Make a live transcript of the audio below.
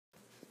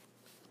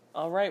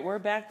All right, we're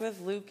back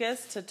with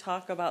Lucas to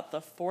talk about the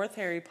fourth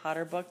Harry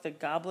Potter book, The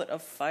Goblet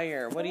of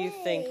Fire. What do you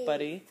think,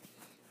 buddy?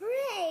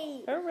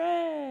 Hooray!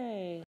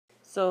 Hooray!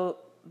 So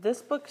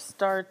this book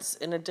starts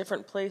in a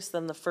different place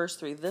than the first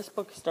three. This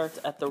book starts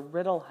at the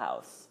Riddle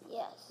House.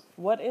 Yes.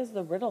 What is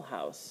the Riddle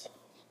House?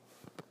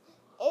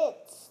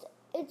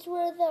 It's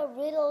where the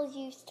Riddles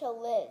used to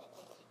live,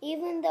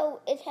 even though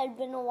it had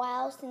been a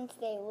while since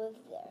they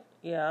lived there.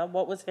 Yeah,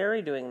 what was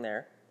Harry doing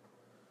there?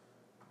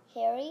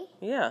 Harry?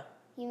 Yeah.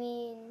 You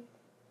mean,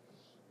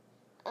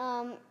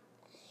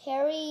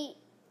 Harry,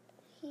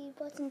 he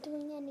wasn't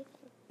doing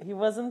anything. He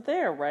wasn't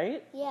there,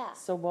 right? Yeah.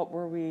 So what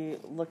were we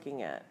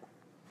looking at?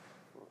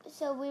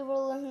 So we were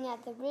looking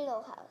at the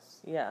Riddle House.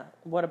 Yeah.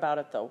 What about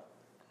it, though?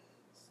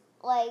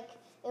 Like,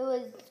 it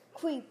was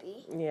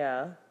creepy.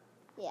 Yeah.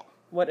 Yeah.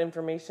 What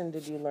information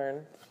did you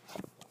learn?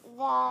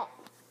 That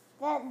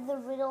the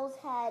riddles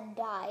had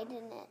died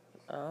in it.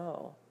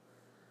 Oh.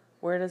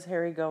 Where does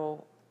Harry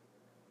go?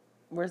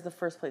 Where's the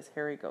first place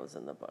Harry goes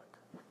in the book?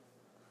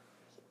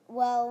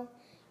 Well,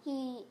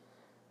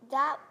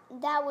 that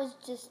was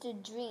just a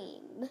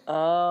dream.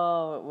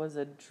 Oh, it was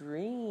a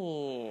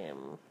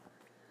dream.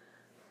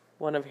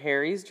 One of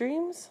Harry's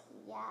dreams?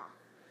 Yeah.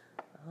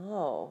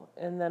 Oh,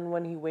 and then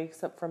when he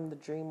wakes up from the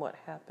dream, what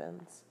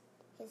happens?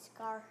 His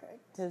scar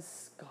hurts. His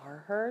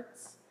scar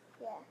hurts?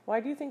 Yeah.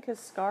 Why do you think his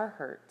scar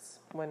hurts?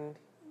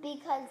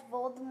 Because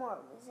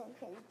Voldemort was in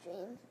his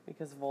dream.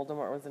 Because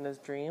Voldemort was in his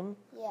dream?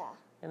 Yeah.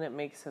 And it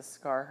makes his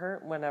scar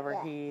hurt whenever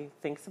he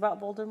thinks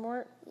about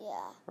Voldemort?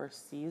 Yeah. Or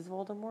sees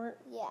Voldemort?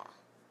 Yeah.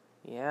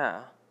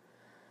 Yeah.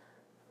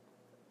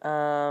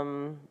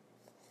 And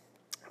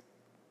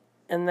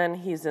then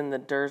he's in the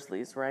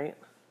Dursleys, right?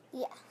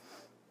 Yeah.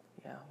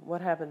 Yeah. What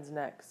happens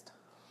next?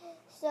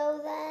 So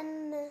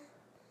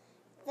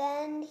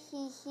then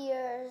he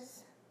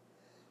hears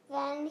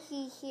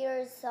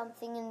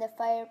something in the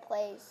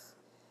fireplace.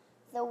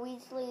 The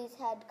Weasleys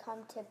had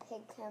come to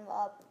pick him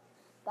up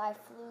by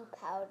flue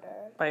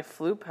powder. By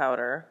flue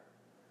powder?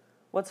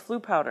 What's flue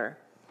powder?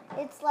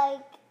 It's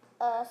like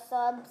a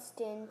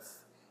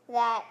substance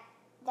that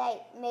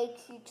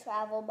makes you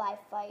travel by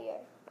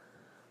fire.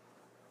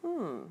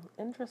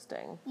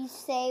 Interesting. You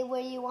say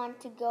where you want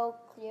to go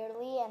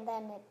clearly, and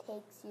then it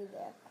takes you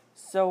there.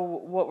 So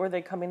what were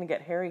they coming to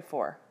get Harry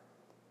for?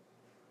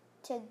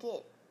 To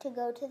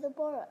go to the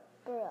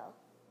burrow.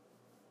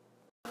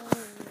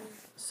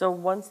 So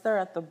once they're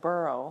at the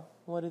burrow,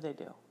 what do they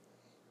do?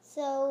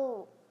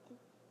 So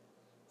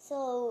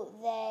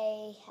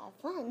they have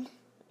fun.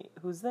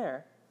 Who's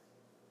there?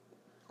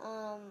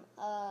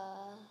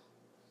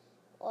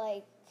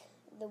 Like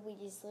the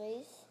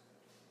Weasleys.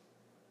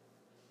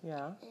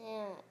 Yeah.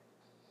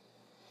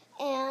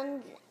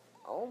 And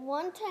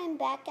one time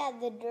back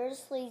at the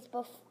Dursleys,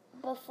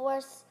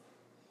 before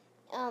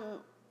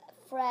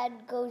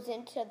Fred goes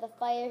into the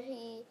fire,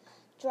 he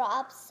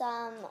drops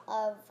some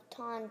of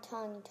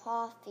Tauntaun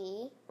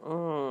toffee.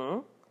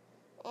 Mm-hmm.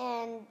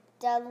 And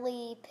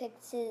Dudley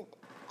picks it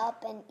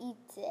up and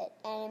eats it,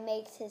 and it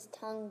makes his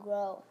tongue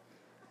grow.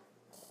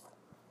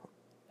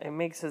 It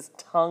makes his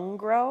tongue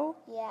grow?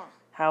 Yeah.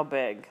 How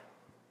big?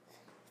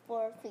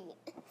 4 feet.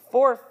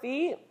 4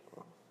 feet?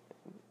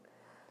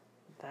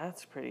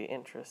 That's pretty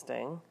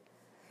interesting.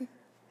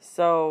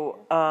 So,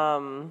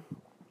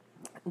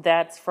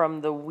 that's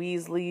from the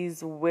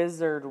Weasley's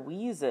Wizard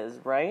Wheezes,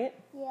 right?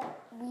 Yeah.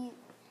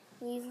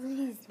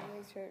 Weasley's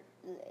Wizard.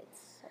 It's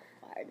so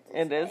hard to say.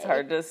 It is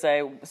hard to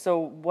say. So,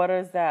 what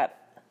is that?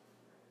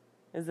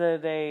 Is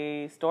it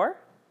a store?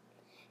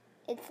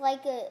 It's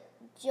like a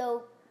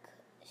joke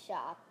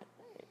shop.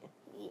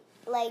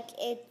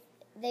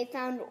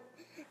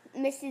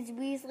 Mrs.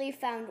 Weasley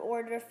found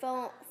order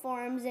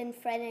forms in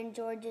Fred and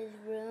George's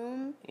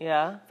room.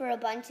 Yeah. For a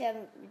bunch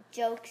of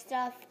joke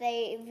stuff.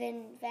 They've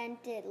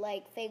invented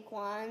like fake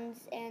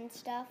wands and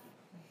stuff.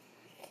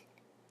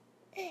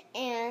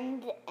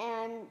 And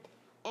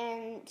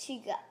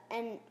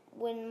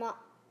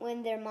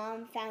when their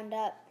mom found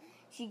out,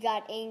 she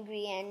got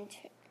angry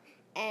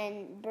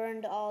and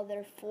burned all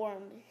their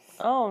forms.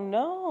 Oh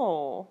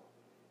no.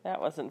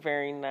 That wasn't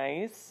very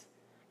nice.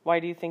 Why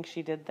do you think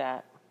she did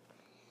that?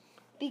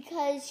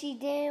 Because she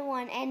didn't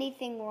want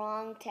anything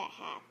wrong to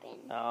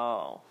happen.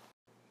 Oh.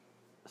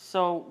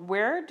 So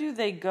where do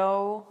they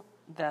go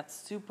that's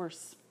super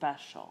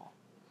special?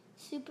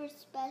 Super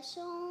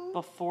special?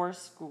 Before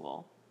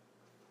school.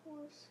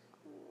 Before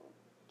school.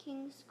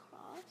 King's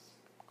Cross?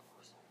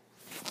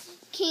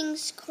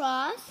 King's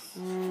Cross?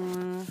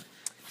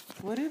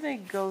 What do they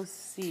go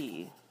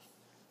see?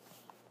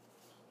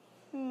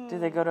 Do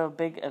they go to a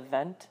big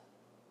event?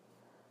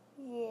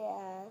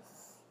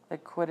 Yes. The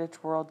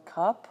Quidditch World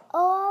Cup?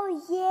 Oh,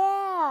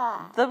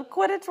 yeah. The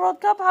Quidditch World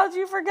Cup? How'd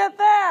you forget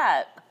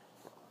that?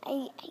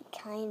 I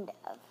kind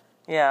of.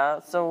 Yeah,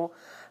 so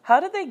how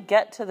did they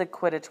get to the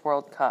Quidditch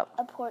World Cup?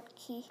 A port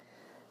key.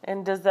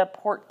 And does that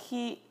port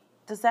key,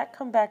 does that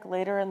come back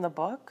later in the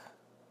book?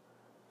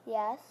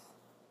 Yes.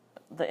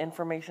 The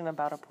information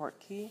about a port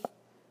key?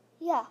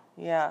 Yeah.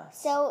 Yeah.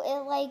 So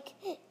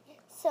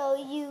So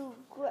you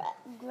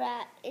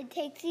it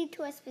takes you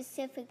to a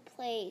specific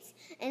place,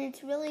 and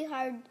it's really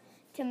hard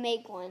to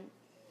make one.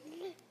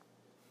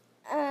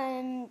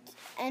 And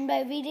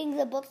by reading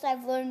the books,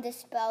 I've learned the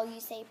spell. You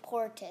say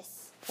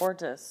portus.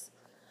 Portus.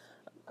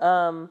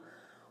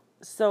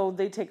 So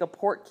they take a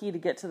port key to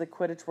get to the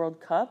Quidditch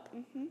World Cup.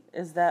 Mm-hmm.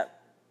 Is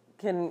that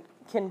can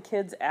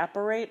kids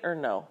apparate or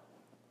no?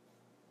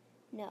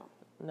 No.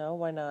 No,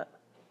 why not?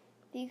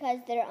 Because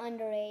they're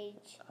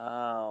underage.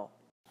 Oh.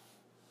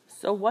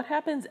 So what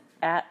happens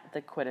at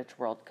the Quidditch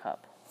World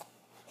Cup?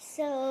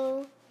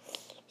 So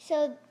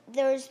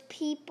there's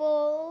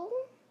people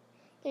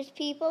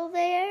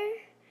there,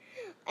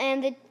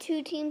 and the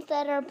two teams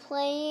that are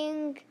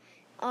playing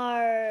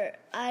are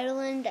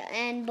Ireland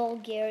and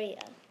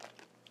Bulgaria.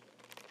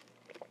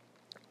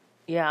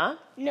 Yeah?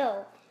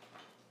 No.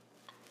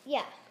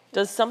 Yeah.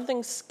 Does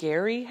something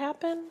scary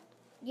happen?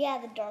 Yeah,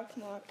 the Dark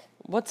Mark.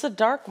 What's a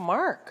dark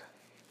mark?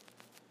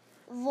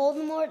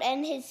 Voldemort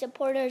and his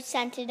supporters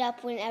sent it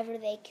up whenever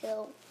they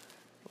kill.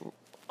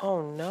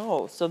 Oh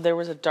no. So there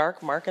was a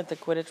dark mark at the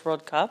Quidditch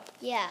World Cup?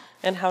 Yeah.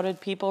 And how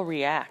did people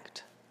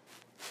react?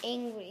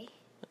 Angry.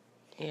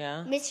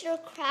 Yeah. Mr.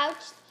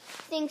 Crouch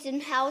thinks a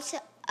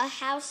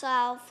house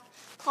elf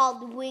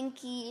called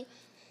Winky.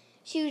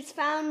 She was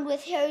found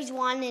with Harry's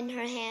wand in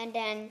her hand,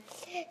 and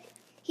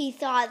he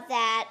thought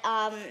that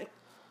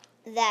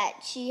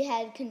she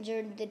had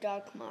conjured the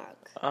dark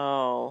mark.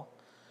 Oh.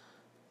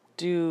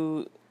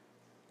 Do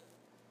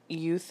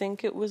you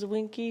think it was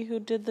Winky who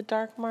did the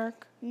dark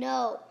mark?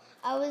 No,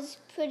 I was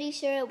pretty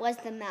sure it was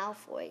the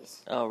Malfoys.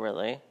 Oh,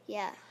 really?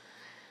 Yeah.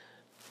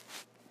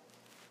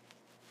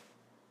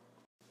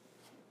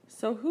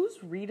 So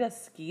who's Rita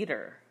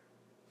Skeeter?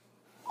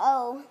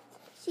 Oh,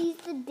 she's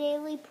the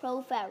Daily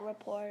Prophet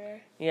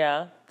reporter.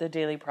 Yeah, the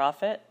Daily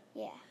Prophet?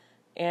 Yeah.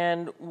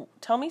 And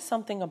tell me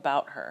something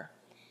about her.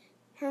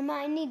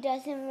 Hermione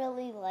doesn't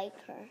really like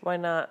her. Why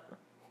not?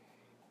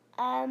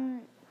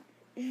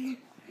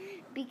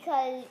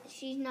 Because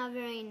she's not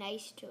very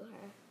nice to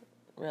her.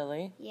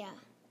 Really? Yeah.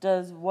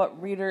 Does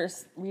what Rita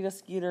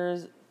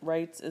Skeeter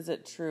writes, is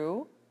it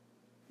true?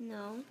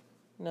 No.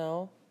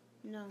 No?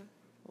 No.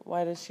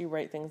 Why does she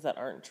write things that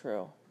aren't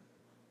true?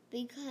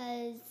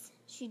 Because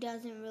she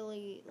doesn't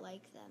really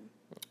like them.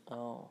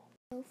 Oh.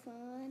 So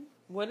fun.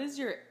 What is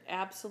your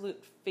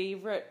absolute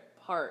favorite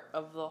part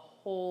of the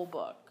whole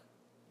book?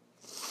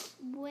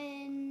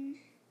 When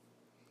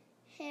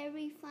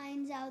Harry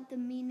finds out the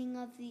meaning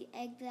of the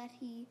egg that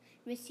he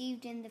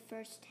received in the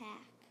first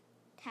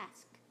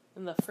task.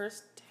 In the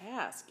first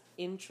task.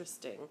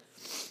 Interesting.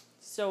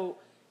 So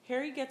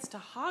Harry gets to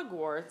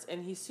Hogwarts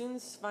and he soon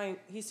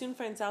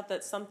finds out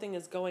that something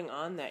is going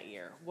on that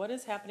year. What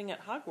is happening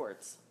at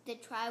Hogwarts? The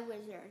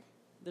Triwizard.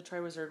 The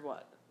Triwizard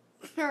what?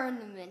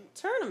 Tournament.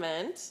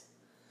 Tournament?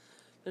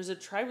 There's a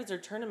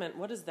Triwizard tournament.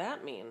 What does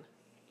that mean?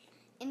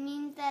 It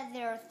means that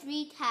there are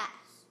 3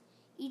 tasks,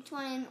 each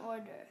one in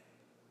order.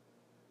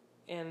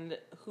 And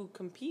who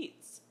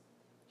competes?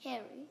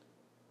 Harry.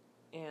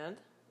 And?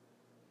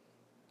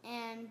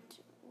 And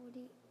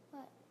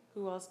what?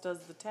 Who else does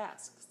the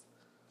tasks?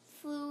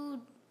 Fleur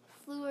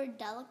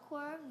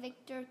Delacour,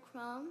 Victor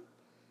Crumb,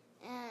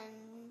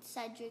 and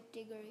Cedric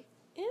Diggory.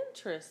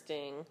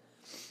 Interesting.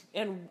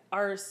 And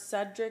are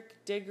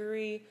Cedric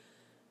Diggory,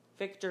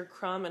 Victor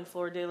Crumb, and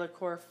Fleur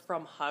Delacour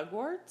from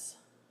Hogwarts?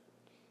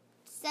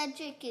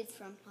 Cedric is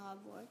from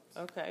Hogwarts.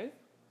 Okay.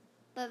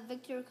 But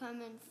Victor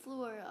Crumb and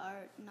Fleur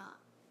are not.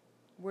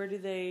 Where do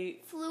they...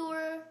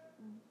 Fleur,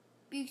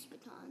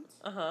 Buxbatons.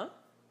 Uh-huh.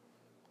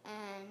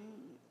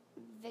 And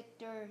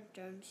Victor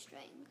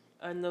Durmstrang.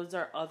 And those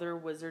are other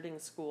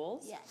wizarding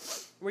schools?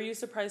 Yes. Were you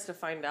surprised to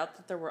find out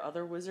that there were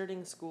other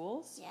wizarding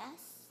schools?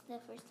 Yes, the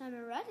first time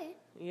I read it.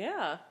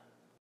 Yeah.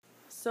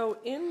 So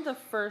in the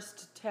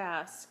first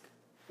task,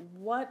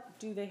 what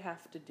do they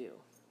have to do?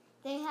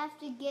 They have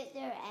to get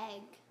their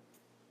egg.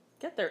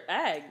 Get their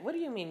egg? What do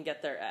you mean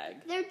get their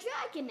egg? Their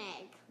dragon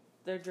egg.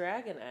 Their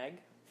dragon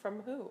egg?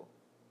 From who?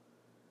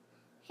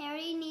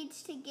 Harry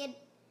needs to get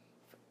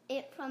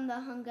it from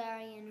the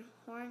Hungarian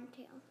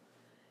Horntail.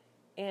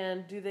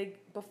 And do they,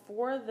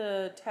 before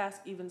the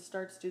task even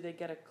starts, do they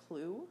get a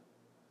clue?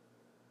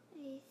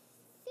 I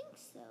think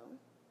so.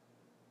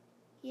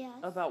 Yes.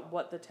 About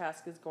what the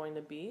task is going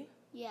to be?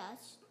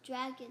 Yes,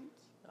 dragons.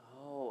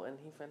 Oh, and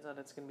he finds out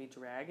it's going to be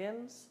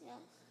dragons? Yes.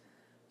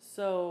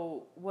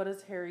 So, what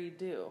does Harry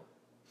do?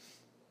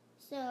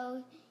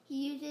 So,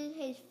 he uses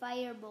his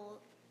firebolt.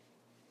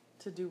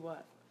 To do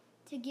what?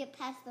 To get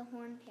past the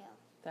Horntail.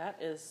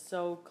 That is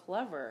so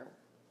clever.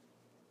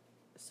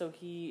 So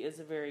he is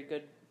a very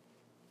good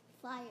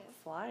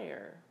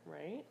flyer,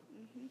 right?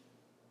 Mm-hmm.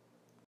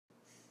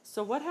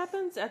 So what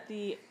happens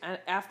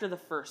after the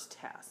first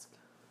task?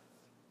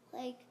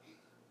 Like,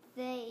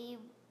 they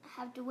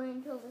have to wait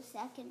until the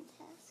second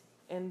task.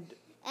 And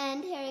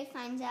Harry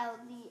finds out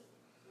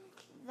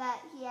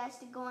that he has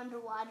to go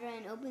underwater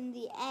and open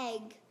the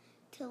egg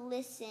to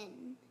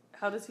listen.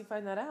 how does he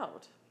find that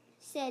out?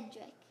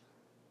 Cedric.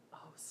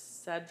 Oh,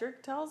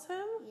 Cedric tells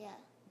him? Yeah.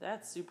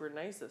 That's super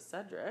nice of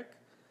Cedric.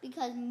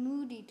 Because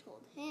Moody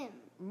told him.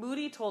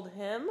 Moody told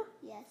him?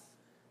 Yes.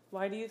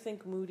 Why do you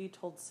think Moody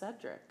told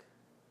Cedric?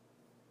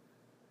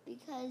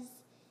 Because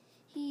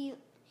he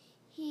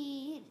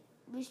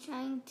was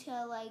trying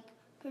to, like,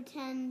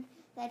 pretend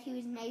that he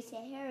was nice to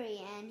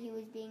Harry, and he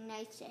was being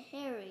nice to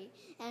Harry.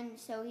 And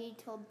so he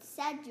told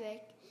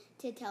Cedric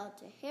to tell it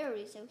to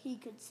Harry so he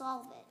could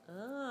solve it.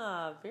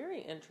 Ah,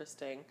 very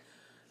interesting.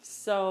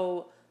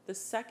 So the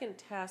second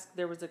task,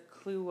 there was a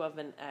clue of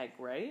an egg,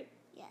 right?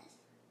 Yes.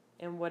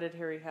 And what did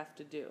Harry have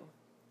to do?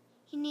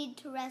 He needed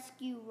to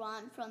rescue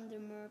Ron from the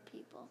mer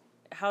people.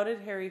 How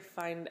did Harry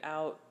find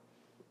out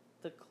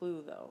the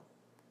clue, though?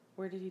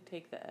 Where did he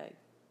take the egg?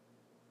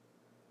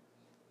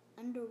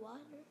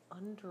 Underwater.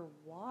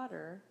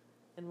 Underwater?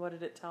 And what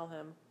did it tell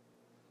him?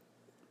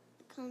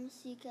 Come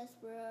seek us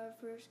where our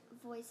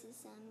voices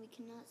sound. We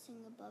cannot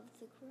sing above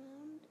the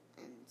ground,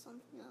 and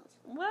something else.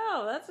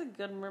 Wow, that's a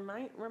good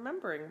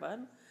remembering,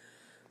 bud.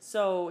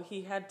 So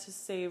he had to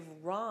save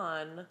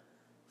Ron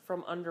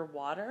from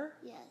underwater?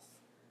 Yes.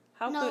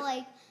 How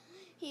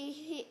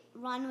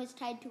Ron was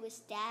tied to a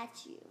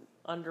statue.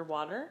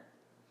 Underwater?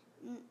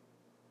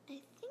 I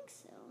think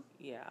so.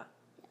 Yeah.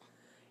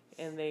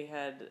 And they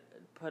had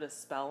put a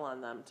spell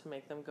on them to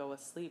make them go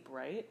asleep,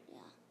 right? Yeah.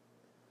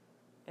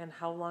 And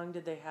how long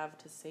did they have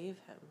to save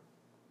him?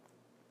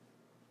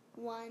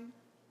 1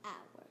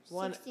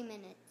 hour. 60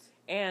 minutes.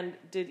 And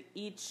did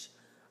each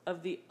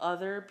of the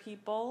other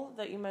people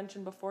that you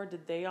mentioned before,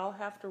 did they all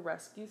have to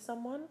rescue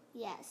someone?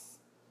 Yes.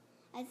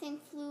 I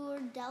think Fleur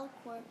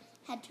Delacour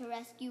had to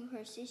rescue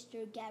her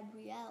sister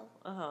Gabrielle.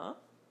 Uh-huh.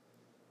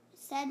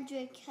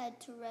 Cedric had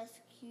to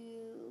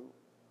rescue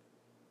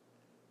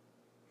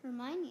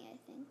Hermione, I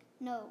think.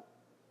 No.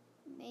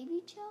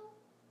 Maybe Cho?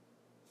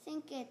 I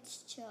think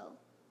it's Cho.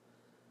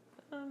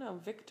 I don't know.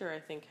 Victor, I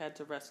think, had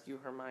to rescue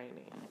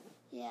Hermione.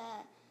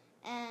 Yeah.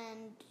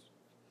 And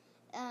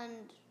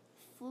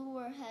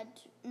Fleur had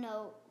to...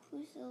 No.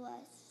 Who's the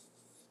last?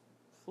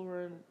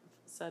 Fleur,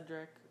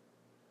 Cedric,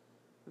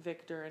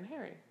 Victor, and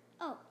Harry.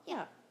 Oh,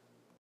 yeah.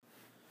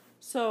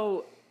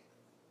 So,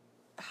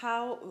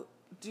 how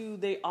do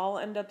they all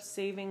end up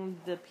saving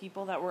the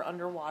people that were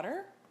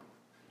underwater?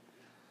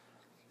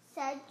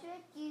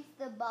 Cedric used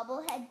the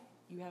bubblehead.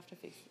 You have to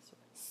face this way.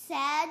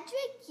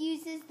 Cedric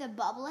uses the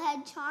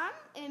bubblehead charm.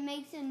 It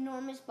makes an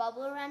enormous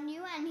bubble around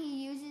you, and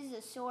he uses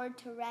a sword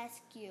to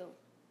rescue.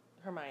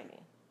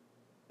 Hermione.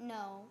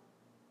 No.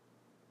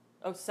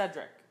 Oh,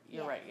 Cedric.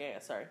 You're right. Yeah,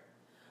 sorry.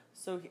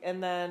 So,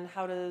 and then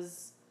how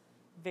does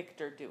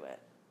Victor do it?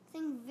 I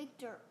think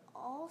Victor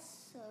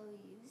also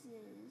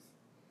uses...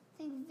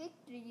 I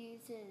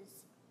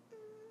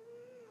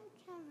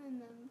can't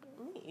remember.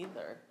 Me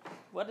either.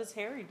 What does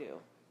Harry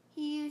do?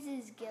 He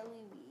uses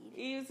gillyweed.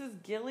 He uses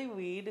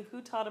gillyweed.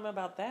 Who taught him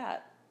about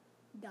that?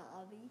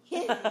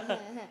 Dobby.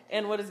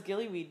 And what does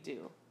gillyweed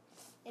do?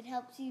 It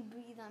helps you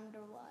breathe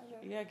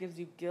underwater. Yeah, it gives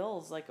you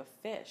gills like a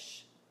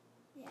fish.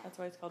 Yeah. That's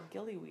why it's called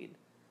gillyweed.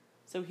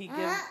 So he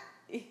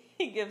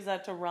gives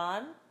that to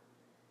Ron?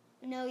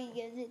 No, he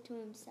gives it to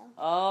himself.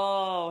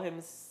 Oh,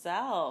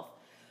 himself.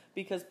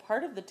 Because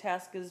part of the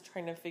task is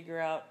trying to figure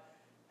out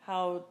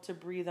how to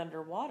breathe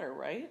underwater,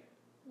 right?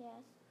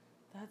 Yes.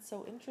 That's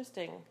so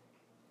interesting.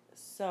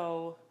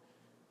 So,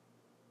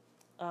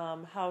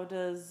 how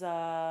does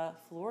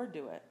Fleur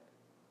do it?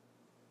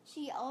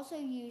 She also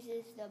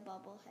uses the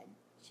bubblehead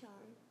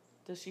charm.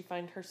 Does she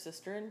find her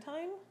sister in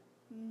time?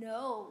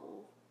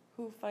 No.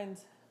 Who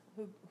finds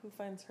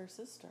her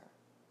sister?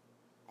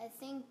 I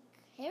think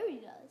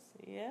Harry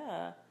does.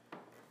 Yeah.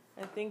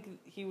 I think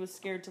he was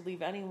scared to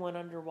leave anyone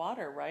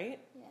underwater, right?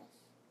 Yes.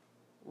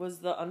 Was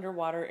the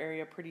underwater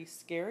area pretty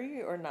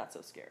scary or not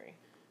so scary?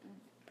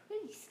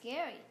 Pretty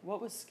scary.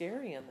 What was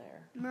scary in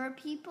there? Mer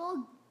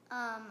people,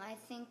 I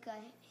think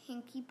a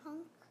hinky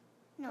punk.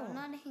 No,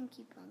 not a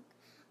hinky punk.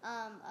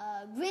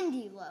 A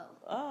Grindylow.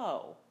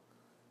 Oh.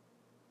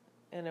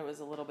 And it was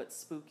a little bit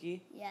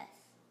spooky? Yes.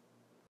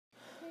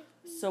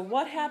 So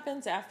what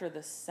happens after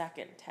the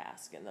second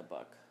task in the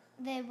book?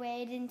 They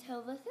wait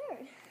until the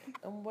third.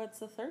 And what's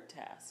the third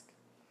task?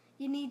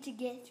 You need to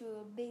get through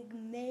a big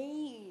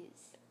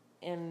maze.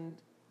 And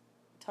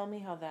tell me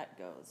how that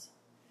goes.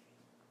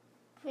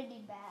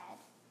 Pretty bad.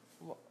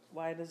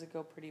 Why does it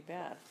go pretty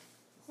bad?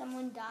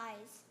 Someone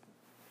dies.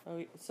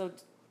 Oh, so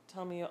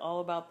tell me all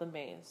about the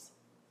maze.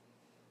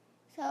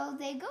 So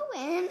they go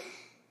in,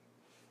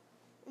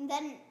 and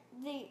then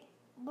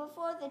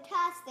before the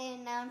task, they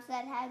announced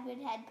that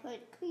Hagrid had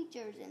put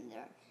creatures in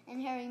there,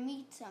 and Harry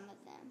meets some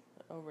of them.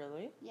 Oh,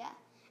 really? Yeah.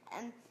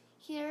 And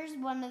here's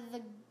one of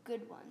the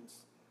good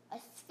ones. A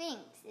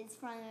sphinx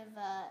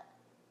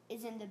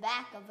is in the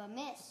back of a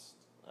mist.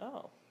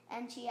 Oh.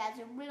 And she has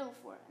a riddle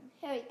for him.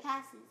 Harry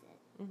passes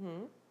it.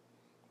 Mm-hmm.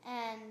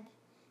 And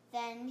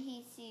then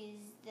he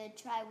sees the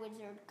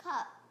Triwizard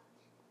Cup.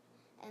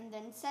 And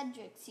then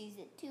Cedric sees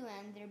it too,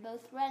 and they're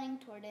both running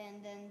toward it,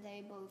 and then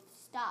they both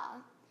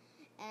stop.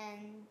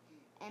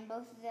 And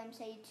both of them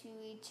say to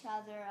each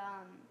other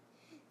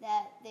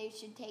that they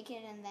should take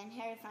it, and then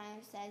Harry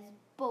finally says,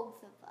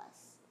 both of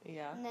us.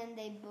 Yeah. And then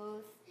they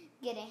both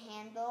get a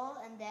handle,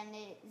 and then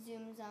it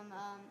zooms them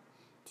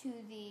to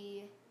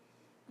the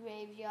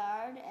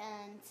graveyard,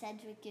 and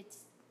Cedric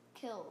gets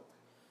killed.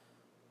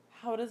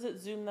 How does it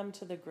zoom them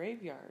to the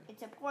graveyard?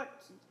 It's a port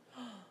key.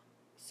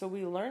 So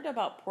we learned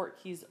about port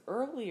keys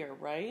earlier,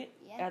 right?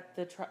 Yeah. At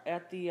the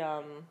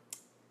Triwizard.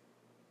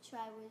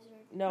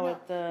 No,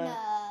 at the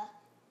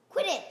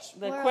Quidditch.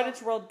 The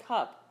Quidditch World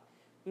Cup.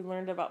 We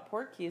learned about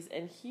port keys,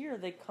 and here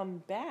they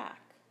come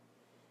back,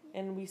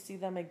 and we see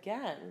them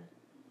again.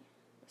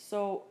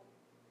 So,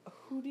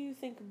 who do you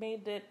think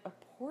made it a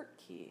port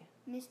key?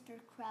 Mr.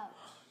 Crouch.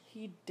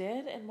 He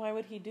did, and why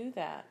would he do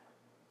that?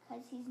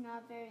 Because he's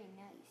not very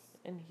nice.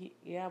 And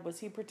was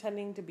he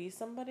pretending to be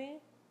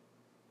somebody?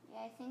 Yeah,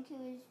 I think he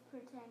was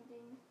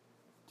pretending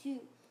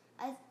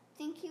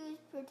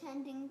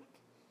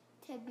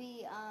to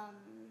be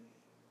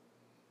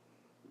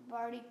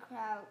Barty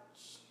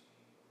Crouch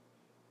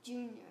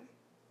Jr.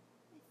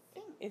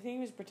 I think he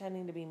was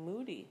pretending to be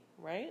Moody,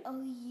 right?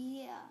 Oh,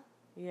 yeah.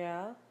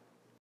 Yeah.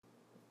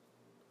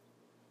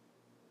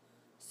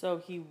 So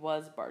he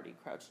was Barty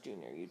Crouch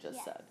Jr., you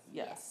just said.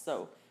 Yes.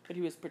 So, but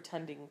he was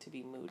pretending to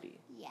be Moody.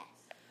 Yes.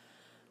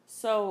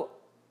 So,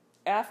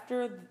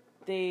 after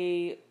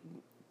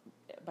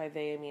by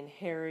they I mean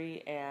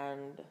Harry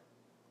and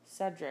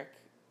Cedric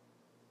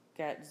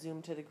get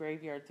zoomed to the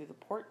graveyard through the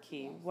port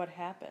key, what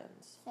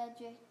happens?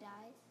 Cedric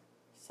dies.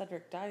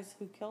 Cedric dies.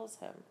 Who kills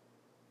him?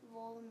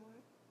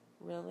 Voldemort.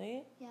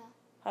 Really? Yeah.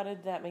 How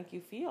did that make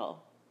you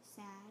feel?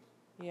 Sad.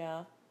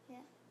 Yeah?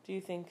 Yeah. Do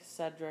you think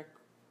Cedric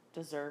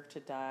deserved to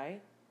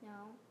die?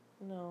 No.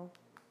 No.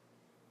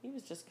 He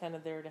was just kind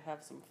of there to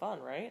have some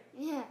fun, right?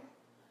 Yeah.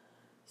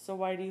 So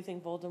why do you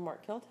think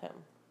Voldemort killed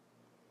him?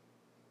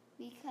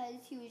 Because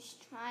he was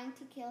trying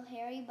to kill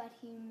Harry, but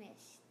he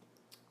missed.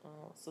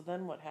 Oh, so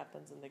then what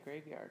happens in the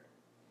graveyard?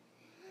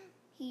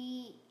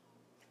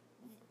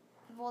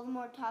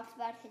 Voldemort talks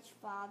about his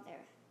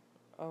father.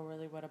 Oh,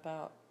 really? What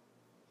about?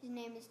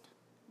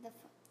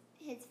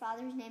 His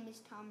father's name is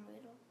Tom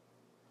Riddle.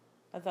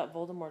 I thought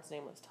Voldemort's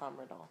name was Tom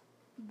Riddle.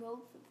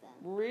 Both of them.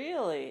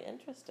 Really?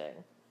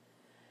 Interesting.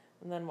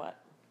 And then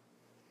what?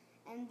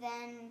 And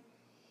then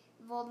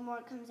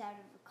Voldemort comes out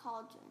of a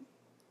cauldron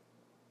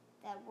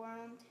that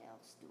Wormtail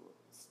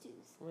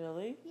stews.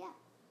 Really? Yeah.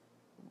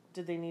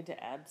 Did they need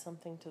to add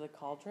something to the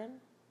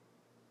cauldron?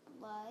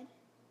 Blood.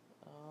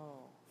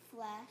 Oh.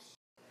 Flesh.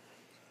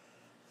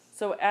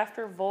 So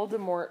after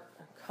Voldemort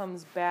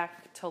comes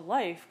back to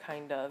life,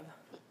 kind of.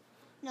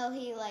 No,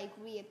 he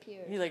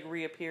reappears. He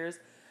reappears.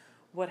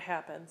 What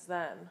happens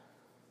then?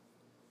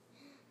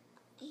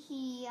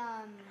 He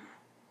and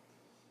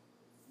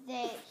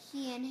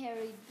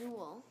Harry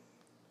duel.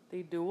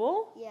 They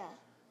duel? Yeah.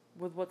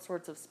 With what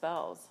sorts of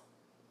spells?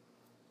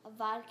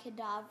 Avada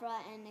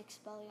Kedavra and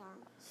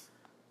Expelliarmus.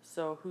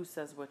 So who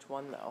says which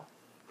one, though?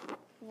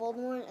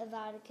 Voldemort,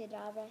 Avada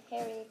Kedavra,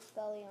 Harry,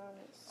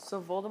 Expelliarmus.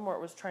 So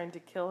Voldemort was trying to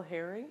kill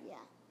Harry?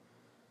 Yeah.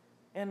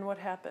 And what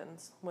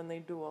happens when they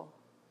duel?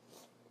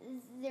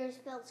 Their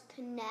spells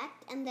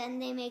connect, and then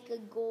they make a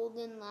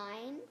golden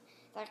line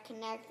that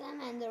connect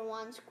them, and their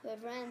wands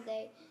quiver,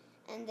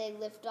 and they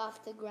lift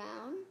off the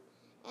ground,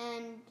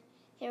 and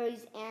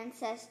Harry's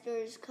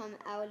ancestors come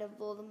out of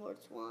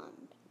Voldemort's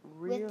wand.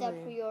 Really? With the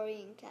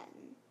Priori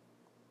Incanton.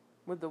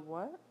 With the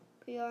what?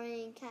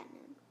 Priori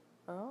Incanton.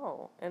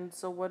 Oh, and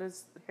so what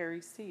does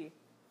Harry see?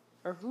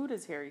 Or who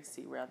does Harry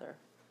see, rather?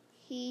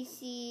 He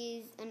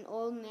sees an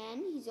old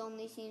man he's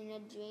only seen in a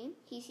dream.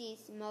 He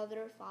sees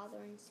mother,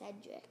 father, and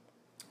Cedric.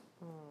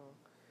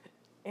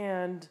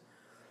 And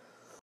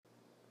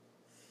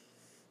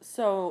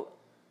so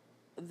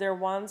their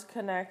wands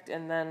connect,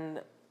 and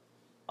then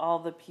all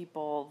the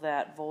people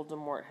that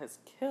Voldemort has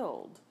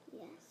killed,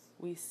 Yes.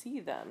 we see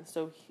them.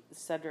 So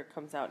Cedric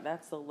comes out.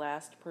 That's the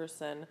last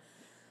person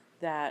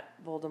that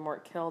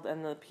Voldemort killed,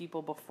 and the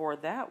people before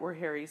that were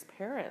Harry's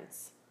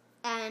parents.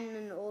 And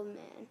an old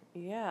man.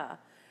 Yeah.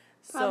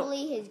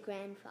 Probably his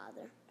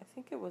grandfather. I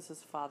think it was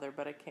his father,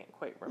 but I can't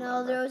quite remember.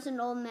 No, there was an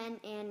old man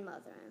and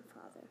mother and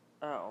father.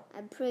 Oh.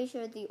 I'm pretty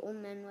sure the old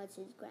man was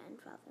his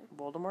grandfather.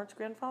 Voldemort's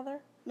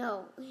grandfather?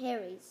 No,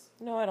 Harry's.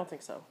 No, I don't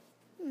think so.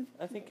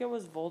 I think it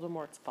was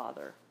Voldemort's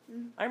father.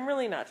 I'm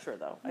really not sure,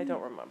 though. I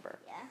don't remember.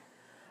 Yeah.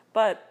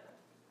 But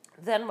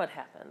then what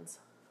happens?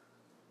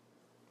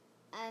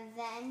 And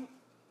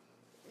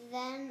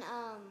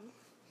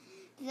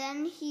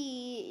then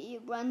he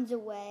runs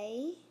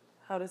away.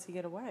 How does he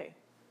get away?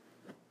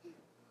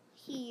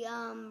 He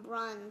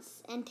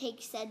runs and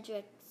takes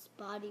Cedric's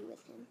body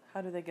with him.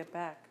 How do they get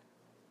back?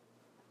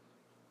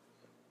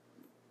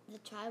 The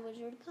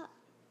Triwizard Cup.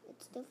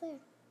 It's still there.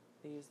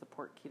 They use the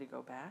port key to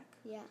go back?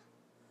 Yeah.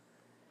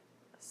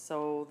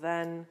 So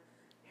then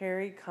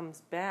Harry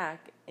comes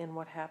back, and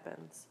what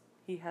happens?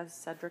 He has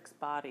Cedric's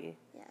body.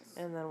 Yes.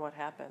 And then what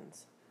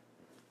happens?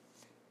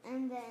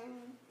 And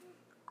then,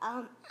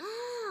 ow!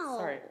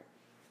 Sorry.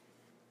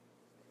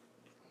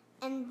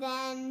 And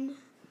then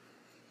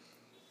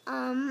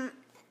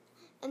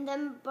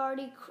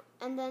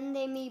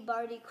they meet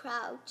Barty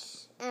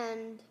Crouch,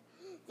 and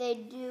they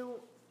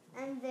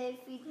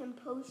feed him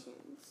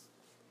potions.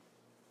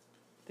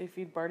 They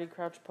feed Barty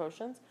Crouch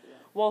potions? Yeah.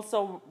 Well,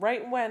 so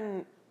right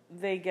when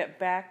they get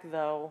back,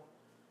 though,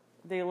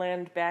 they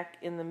land back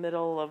in the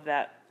middle of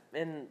that,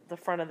 in the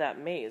front of that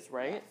maze,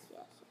 right?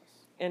 Yes.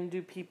 And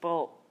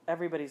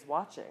everybody's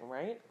watching,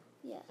 right?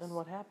 Yes. And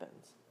what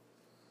happens?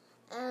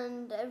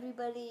 And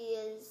everybody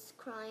is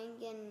crying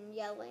and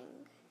yelling.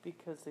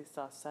 Because they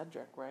saw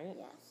Cedric, right?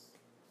 Yes.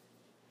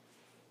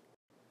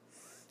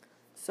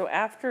 So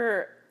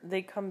after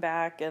they come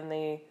back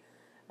and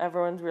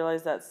everyone's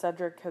realized that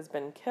Cedric has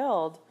been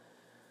killed,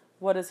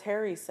 what does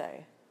Harry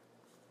say?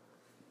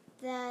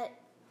 That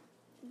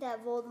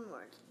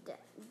Voldemort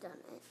done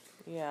it.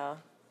 Yeah.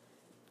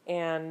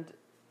 And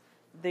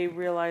they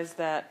realize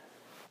that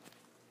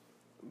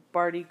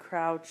Barty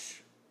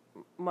Crouch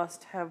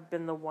must have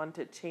been the one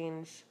to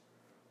change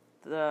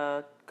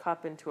the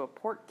cup into a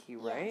port key,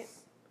 right?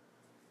 Yes.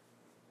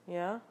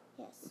 Yeah?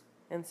 Yes.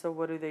 And so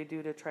what do they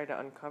do to try to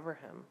uncover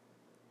him?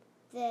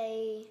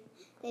 They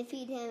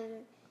feed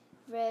him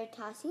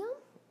Veritasium.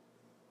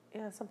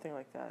 Yeah, something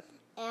like that.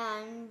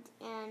 And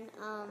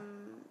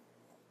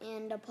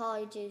a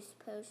Polyjuice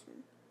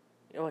potion.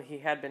 Well, he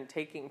had been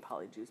taking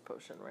Polyjuice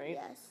potion, right?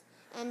 Yes.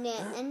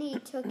 And he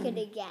took it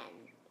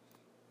again.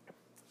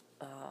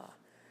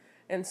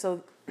 And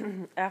so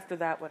after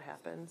that, what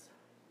happens?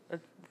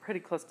 It's pretty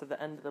close to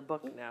the end of the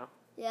book now.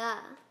 Yeah.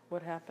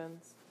 What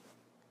happens?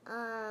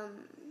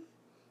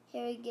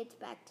 Harry gets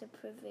back to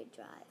Privet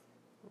Drive.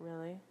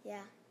 Really?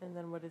 Yeah. And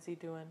then what is he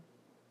doing?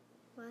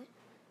 What?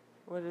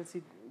 What is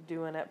he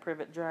doing at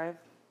Privet Drive?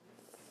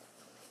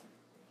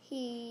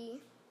 He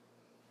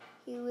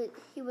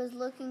was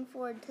looking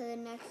forward to the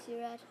next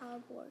year at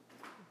Hogwarts.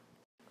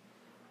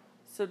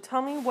 So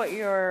tell me what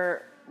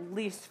your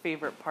least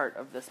favorite part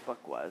of this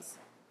book was.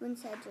 When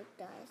Cedric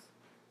dies.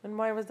 And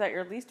why was that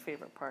your least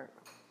favorite part?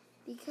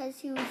 Because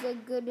he was a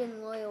good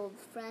and loyal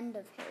friend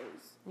of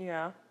Harry's.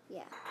 Yeah?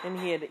 Yeah. And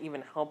he had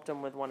even helped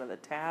him with one of the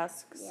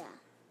tasks. Yeah.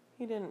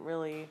 He didn't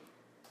really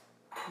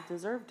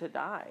deserve to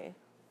die.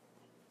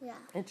 Yeah.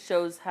 It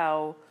shows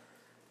how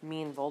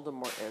mean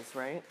Voldemort is,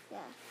 right? Yeah.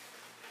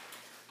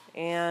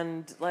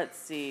 And let's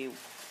see.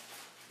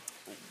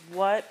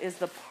 What is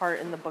the part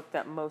in the book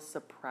that most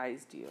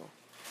surprised you?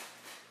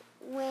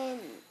 When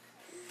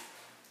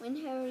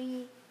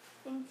Harry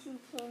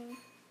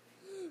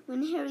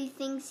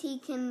thinks he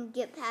can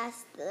get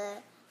past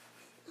the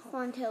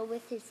Horntail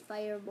with his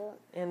firebolt.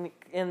 And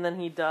then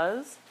he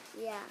does?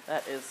 Yeah.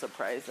 That is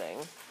surprising.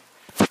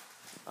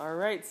 All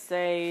right,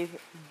 say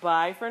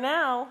bye for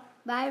now.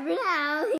 Bye for now.